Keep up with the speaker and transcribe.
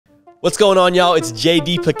What's going on, y'all? It's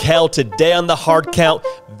JD Piquel. Today on the Hard Count,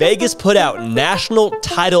 Vegas put out national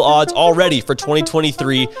title odds already for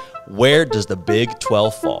 2023. Where does the Big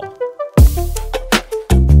 12 fall?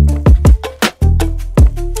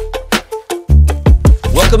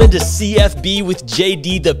 Welcome into CFB with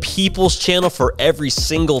JD, the People's Channel for every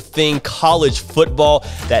single thing college football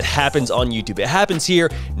that happens on YouTube. It happens here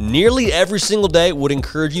nearly every single day. Would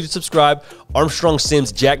encourage you to subscribe. Armstrong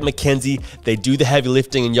Sims, Jack McKenzie, they do the heavy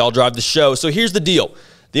lifting and y'all drive the show. So here's the deal.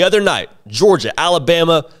 The other night, Georgia,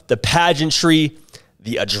 Alabama, the pageantry,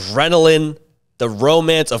 the adrenaline, the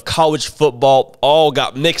romance of college football all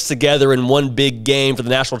got mixed together in one big game for the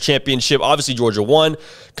national championship. Obviously, Georgia won.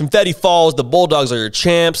 Confetti falls. The Bulldogs are your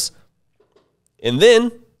champs. And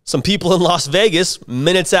then some people in Las Vegas,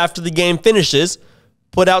 minutes after the game finishes,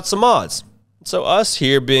 put out some odds. So us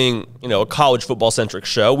here being, a college football-centric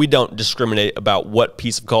show, we don't discriminate about what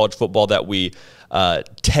piece of college football that we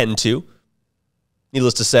tend to.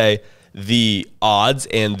 Needless to say, the odds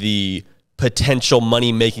and the potential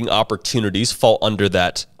money-making opportunities fall under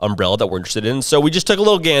that umbrella that we're interested in. So we just took a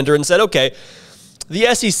little gander and said, okay,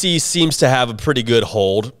 the SEC seems to have a pretty good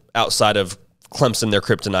hold outside of Clemson, their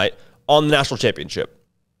kryptonite, on the national championship.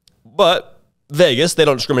 But Vegas, they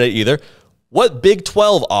don't discriminate either. What Big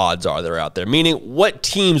 12 odds are there out there? Meaning, what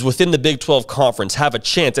teams within the Big 12 conference have a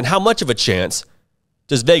chance, and how much of a chance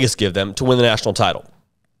does Vegas give them to win the national title?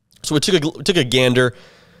 So we took a gander.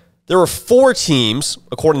 There were 4 teams,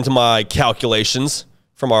 according to my calculations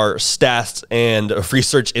from our stats and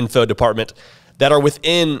research info department, that are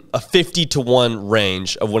within a 50-to-1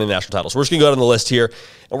 range of winning the national title. So we're just going to go down the list here,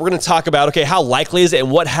 and we're going to talk about, okay, how likely is it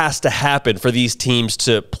and what has to happen for these teams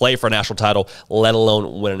to play for a national title, let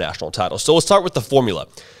alone win a national title. So let's start with the formula.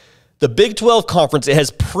 The Big 12 Conference, it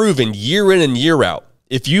has proven year in and year out,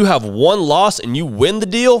 if you have one loss and you win the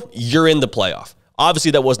deal, you're in the playoff.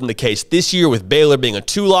 Obviously, that wasn't the case this year with Baylor being a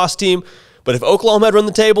 2-loss team. But if Oklahoma had run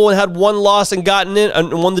the table and had one loss and gotten in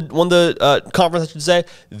and won the conference, I should say,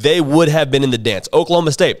 they would have been in the dance.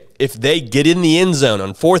 Oklahoma State, if they get in the end zone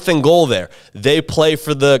on 4th and goal there, they play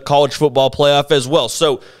for the college football playoff as well.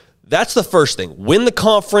 So that's the first thing. Win the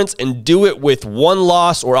conference and do it with one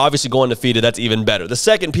loss, or obviously go undefeated. That's even better. The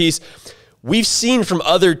second piece, we've seen from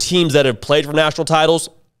other teams that have played for national titles,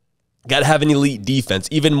 got to have an elite defense.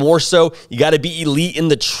 Even more so, you got to be elite in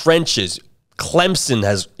the trenches. Clemson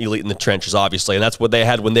has elite in the trenches, obviously, and that's what they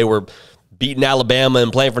had when they were beating Alabama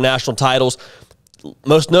and playing for national titles.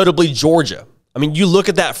 Most notably, Georgia. I mean, you look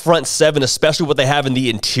at that front seven, especially what they have in the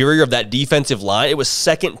interior of that defensive line, it was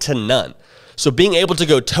second to none. So being able to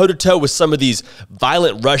go toe-to-toe with some of these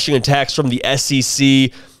violent rushing attacks from the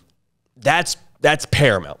SEC, that's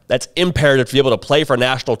paramount. That's imperative to be able to play for a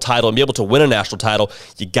national title and be able to win a national title.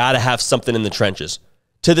 You got to have something in the trenches.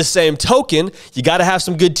 To the same token, you got to have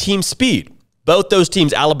some good team speed. Both those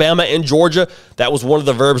teams, Alabama and Georgia, that was one of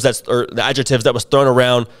the the adjectives that was thrown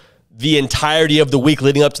around the entirety of the week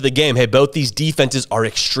leading up to the game. Hey, both these defenses are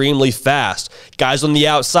extremely fast. Guys on the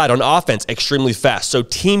outside, on offense, extremely fast. So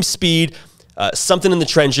team speed, something in the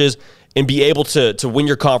trenches, and be able to win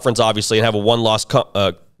your conference, obviously, and have a one-loss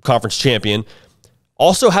conference champion.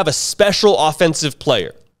 Also have a special offensive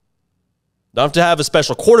player. Don't have to have a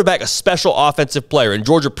special quarterback, a special offensive player. And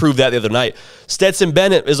Georgia proved that the other night. Stetson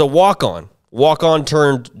Bennett is a walk-on. Walk-on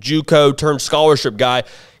turned JUCO turned scholarship guy.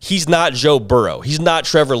 He's not Joe Burrow. He's not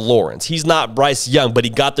Trevor Lawrence. He's not Bryce Young, but he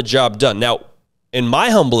got the job done. Now, in my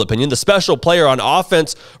humble opinion, the special player on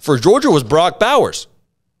offense for Georgia was Brock Bowers.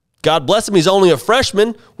 God bless him. He's only a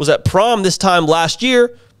freshman, was at prom this time last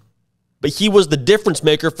year, but he was the difference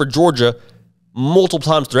maker for Georgia multiple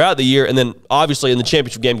times throughout the year, and then obviously in the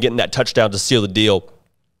championship game, getting that touchdown to seal the deal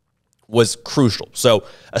was crucial. So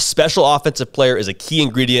a special offensive player is a key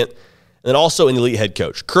ingredient, and then also an elite head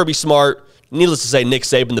coach. Kirby Smart, needless to say, Nick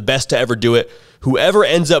Saban, the best to ever do it. Whoever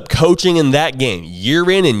ends up coaching in that game, year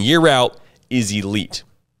in and year out, is elite.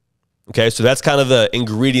 Okay, so that's kind of the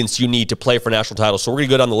ingredients you need to play for national titles. So we're going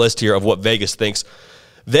to go down the list here of what Vegas thinks.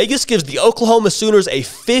 Vegas gives the Oklahoma Sooners a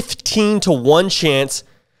 15-to-1 chance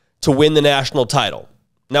to win the national title.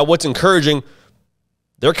 Now, what's encouraging,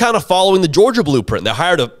 they're kind of following the Georgia blueprint. They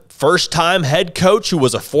hired a first-time head coach who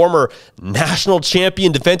was a former national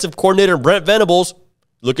champion defensive coordinator, Brent Venables.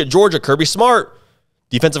 Look at Georgia, Kirby Smart,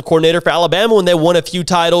 defensive coordinator for Alabama when they won a few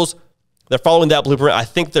titles. They're following that blueprint. I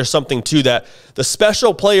think there's something to that. The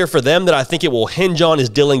special player for them that I think it will hinge on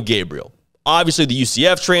is Dylan Gabriel. Obviously, the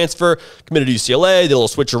UCF transfer, committed to UCLA, did a little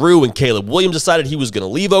switcheroo when Caleb Williams decided he was going to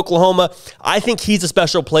leave Oklahoma. I think he's a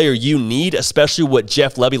special player you need, especially what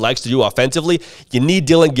Jeff Lebby likes to do offensively. You need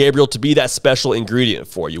Dylan Gabriel to be that special ingredient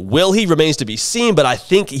for you. Will he? Remains to be seen, but I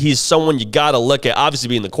think he's someone you got to look at, obviously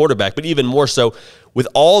being the quarterback, but even more so with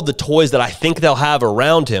all the toys that I think they'll have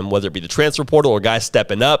around him, whether it be the transfer portal or guys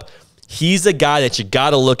stepping up. He's a guy that you got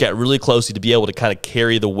to look at really closely to be able to kind of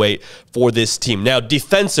carry the weight for this team. Now,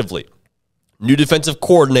 defensively, new defensive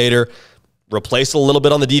coordinator, replace a little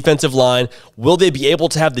bit on the defensive line. Will they be able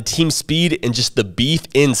to have the team speed and just the beef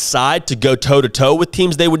inside to go toe-to-toe with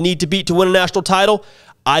teams they would need to beat to win a national title?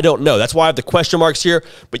 I don't know. That's why I have the question marks here.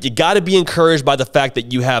 But you got to be encouraged by the fact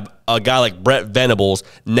that you have a guy like Brent Venables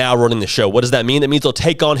now running the show. What does that mean? That means they'll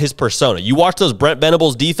take on his persona. You watch those Brent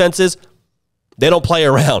Venables defenses, they don't play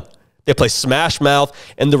around. They play smash mouth.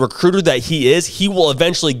 And the recruiter that he is, he will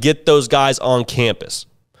eventually get those guys on campus.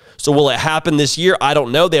 So will it happen this year? I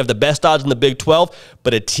don't know. They have the best odds in the Big 12,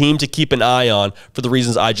 but a team to keep an eye on for the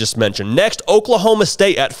reasons I just mentioned. Next, Oklahoma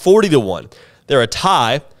State at 40-1. They're a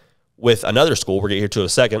tie with another school, we're going to get here to in a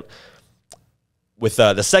second, with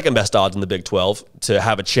the second best odds in the Big 12 to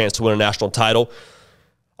have a chance to win a national title.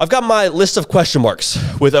 I've got my list of question marks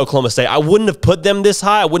with Oklahoma State. I wouldn't have put them this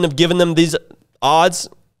high. I wouldn't have given them these odds,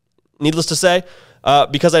 needless to say.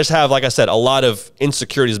 Because I just have, like I said, a lot of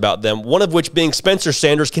insecurities about them, one of which being Spencer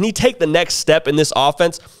Sanders. Can he take the next step in this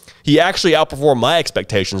offense? He actually outperformed my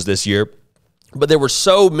expectations this year, but there were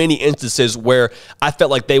so many instances where I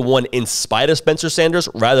felt like they won in spite of Spencer Sanders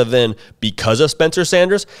rather than because of Spencer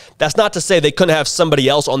Sanders. That's not to say they couldn't have somebody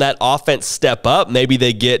else on that offense step up. Maybe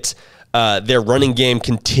they get their running game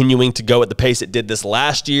continuing to go at the pace it did this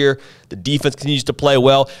last year. The defense continues to play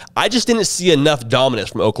well. I just didn't see enough dominance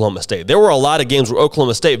from Oklahoma State. There were a lot of games where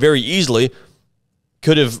Oklahoma State very easily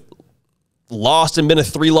could have lost and been a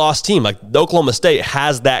 3-loss team. Like Oklahoma State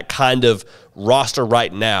has that kind of roster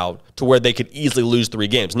right now to where they could easily lose 3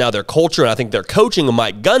 games. Now their culture and I think their coaching of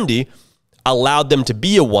Mike Gundy allowed them to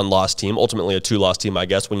be a 1-loss team, ultimately a 2-loss team, I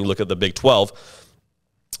guess, when you look at the Big 12.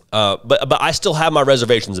 But I still have my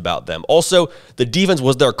reservations about them. Also, the defense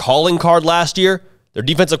was their calling card last year. Their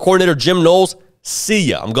defensive coordinator, Jim Knowles, see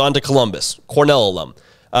ya. I'm gone to Columbus, Cornell alum.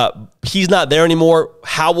 He's not there anymore.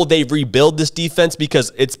 How will they rebuild this defense?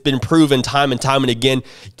 Because it's been proven time and time and again,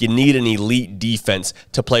 you need an elite defense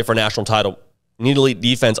to play for a national title. You need elite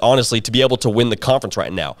defense, honestly, to be able to win the conference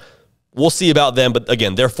right now. We'll see about them, but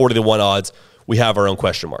again, they're 40-1 odds. We have our own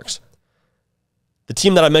question marks. The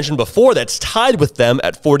team that I mentioned before that's tied with them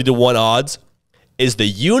at 40-1 odds is the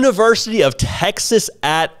University of Texas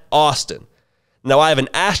at Austin. Now, I have an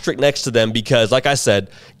asterisk next to them because, like I said,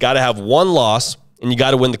 got to have 1 loss and you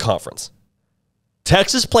got to win the conference.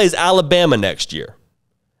 Texas plays Alabama next year.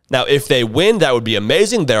 Now, if they win, that would be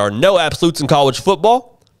amazing. There are no absolutes in college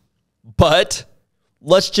football, but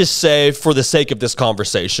let's just say, for the sake of this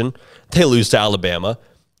conversation, they lose to Alabama.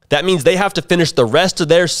 That means they have to finish the rest of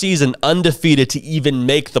their season undefeated to even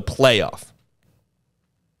make the playoff.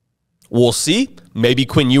 We'll see. Maybe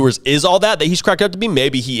Quinn Ewers is all that he's cracked up to be.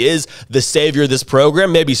 Maybe he is the savior of this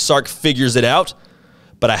program. Maybe Sark figures it out.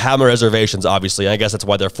 But I have my reservations, obviously. I guess that's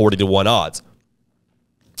why they're 40-1 odds.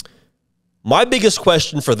 My biggest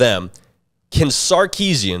question for them, can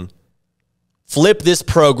Sarkisian flip this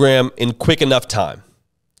program in quick enough time?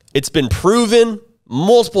 It's been proven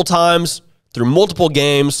multiple times through multiple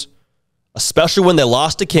games, especially when they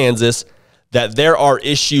lost to Kansas, that there are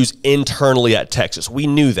issues internally at Texas. We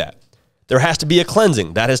knew that. There has to be a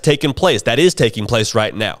cleansing. That has taken place. That is taking place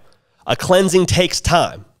right now. A cleansing takes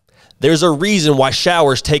time. There's a reason why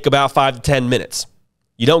showers take about 5 to 10 minutes.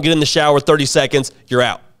 You don't get in the shower 30 seconds, you're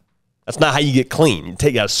out. That's not how you get clean.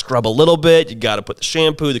 You got to scrub a little bit. You got to put the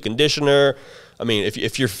shampoo, the conditioner. I mean,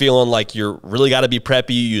 if you're feeling like you're really got to be preppy,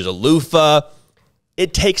 you use a loofah.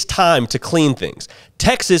 It takes time to clean things.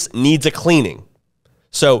 Texas needs a cleaning.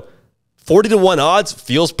 So 40-1 odds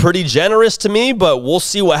feels pretty generous to me, but we'll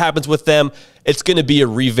see what happens with them. It's going to be a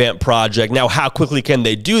revamp project. Now, how quickly can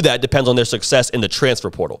they do that depends on their success in the transfer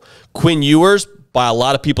portal. Quinn Ewers, by a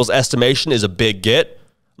lot of people's estimation, is a big get.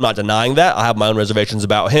 I'm not denying that. I have my own reservations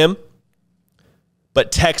about him.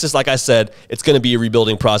 But Texas, like I said, it's going to be a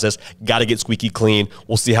rebuilding process. Got to get squeaky clean.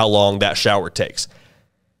 We'll see how long that shower takes.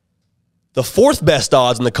 The 4th best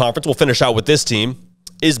odds in the conference, we'll finish out with this team,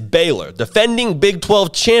 is Baylor. Defending Big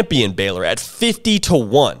 12 champion Baylor at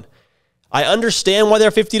 50-1. I understand why they're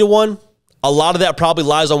 50-1. A lot of that probably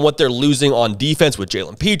lies on what they're losing on defense with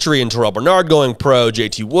Jalen Petrie and Terrell Bernard going pro,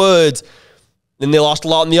 JT Woods. Then they lost a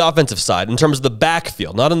lot on the offensive side in terms of the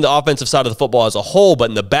backfield. Not in the offensive side of the football as a whole, but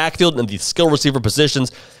in the backfield and the skill receiver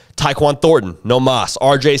positions. Tyquan Thornton, no mas.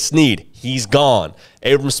 RJ Sneed, he's gone.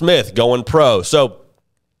 Abram Smith going pro. So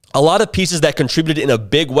a lot of pieces that contributed in a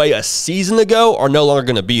big way a season ago are no longer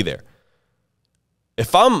going to be there.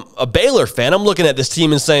 If I'm a Baylor fan, I'm looking at this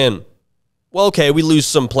team and saying, well, okay, we lose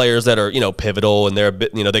some players that are, pivotal and they're a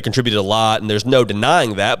bit, they contributed a lot and there's no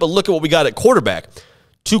denying that. But look at what we got at quarterback.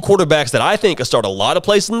 2 quarterbacks that I think will start a lot of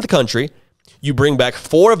places in the country. You bring back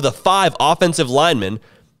 4 of the 5 offensive linemen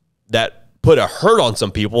that put a hurt on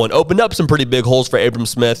some people and opened up some pretty big holes for Abram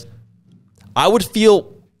Smith. I would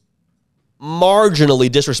feel marginally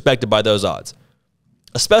disrespected by those odds,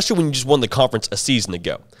 especially when you just won the conference a season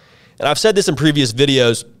ago. And I've said this in previous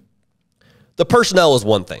videos, the personnel is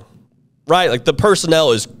one thing, right? Like the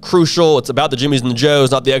personnel is crucial. It's about the Jimmies and the Joes,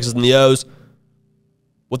 not the X's and the O's.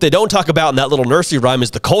 What they don't talk about in that little nursery rhyme is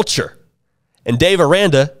the culture. And Dave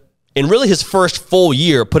Aranda, in really his first full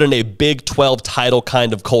year, put in a Big 12 title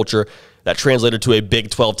kind of culture that translated to a Big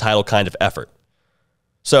 12 title kind of effort.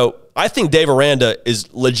 So I think Dave Aranda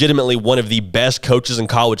is legitimately one of the best coaches in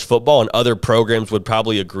college football, and other programs would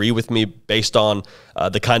probably agree with me based on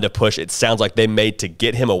the kind of push it sounds like they made to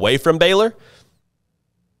get him away from Baylor.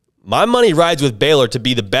 My money rides with Baylor to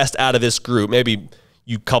be the best out of this group. Maybe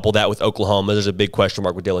you couple that with Oklahoma. There's a big question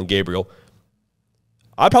mark with Dillon Gabriel.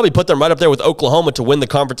 I'd probably put them right up there with Oklahoma to win the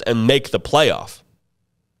conference and make the playoff.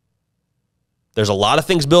 There's a lot of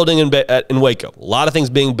things building in Waco, a lot of things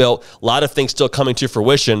being built, a lot of things still coming to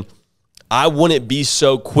fruition. I wouldn't be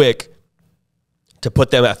so quick to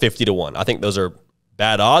put them at 50-1. I think those are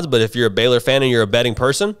bad odds, but if you're a Baylor fan and you're a betting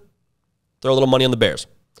person, throw a little money on the Bears.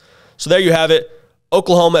 So there you have it.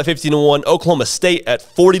 Oklahoma at 50-1, Oklahoma State at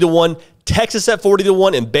 40-1, Texas at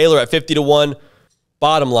 40-1, and Baylor at 50-1.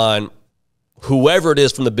 Bottom line, whoever it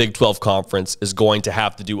is from the Big 12 Conference is going to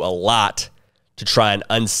have to do a lot to try and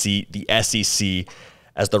unseat the SEC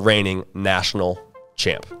as the reigning national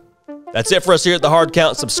champ. That's it for us here at The Hard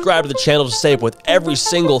Count. Subscribe to the channel to stay up with every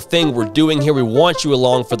single thing we're doing here. We want you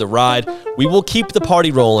along for the ride. We will keep the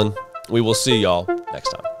party rolling. We will see y'all next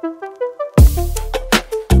time.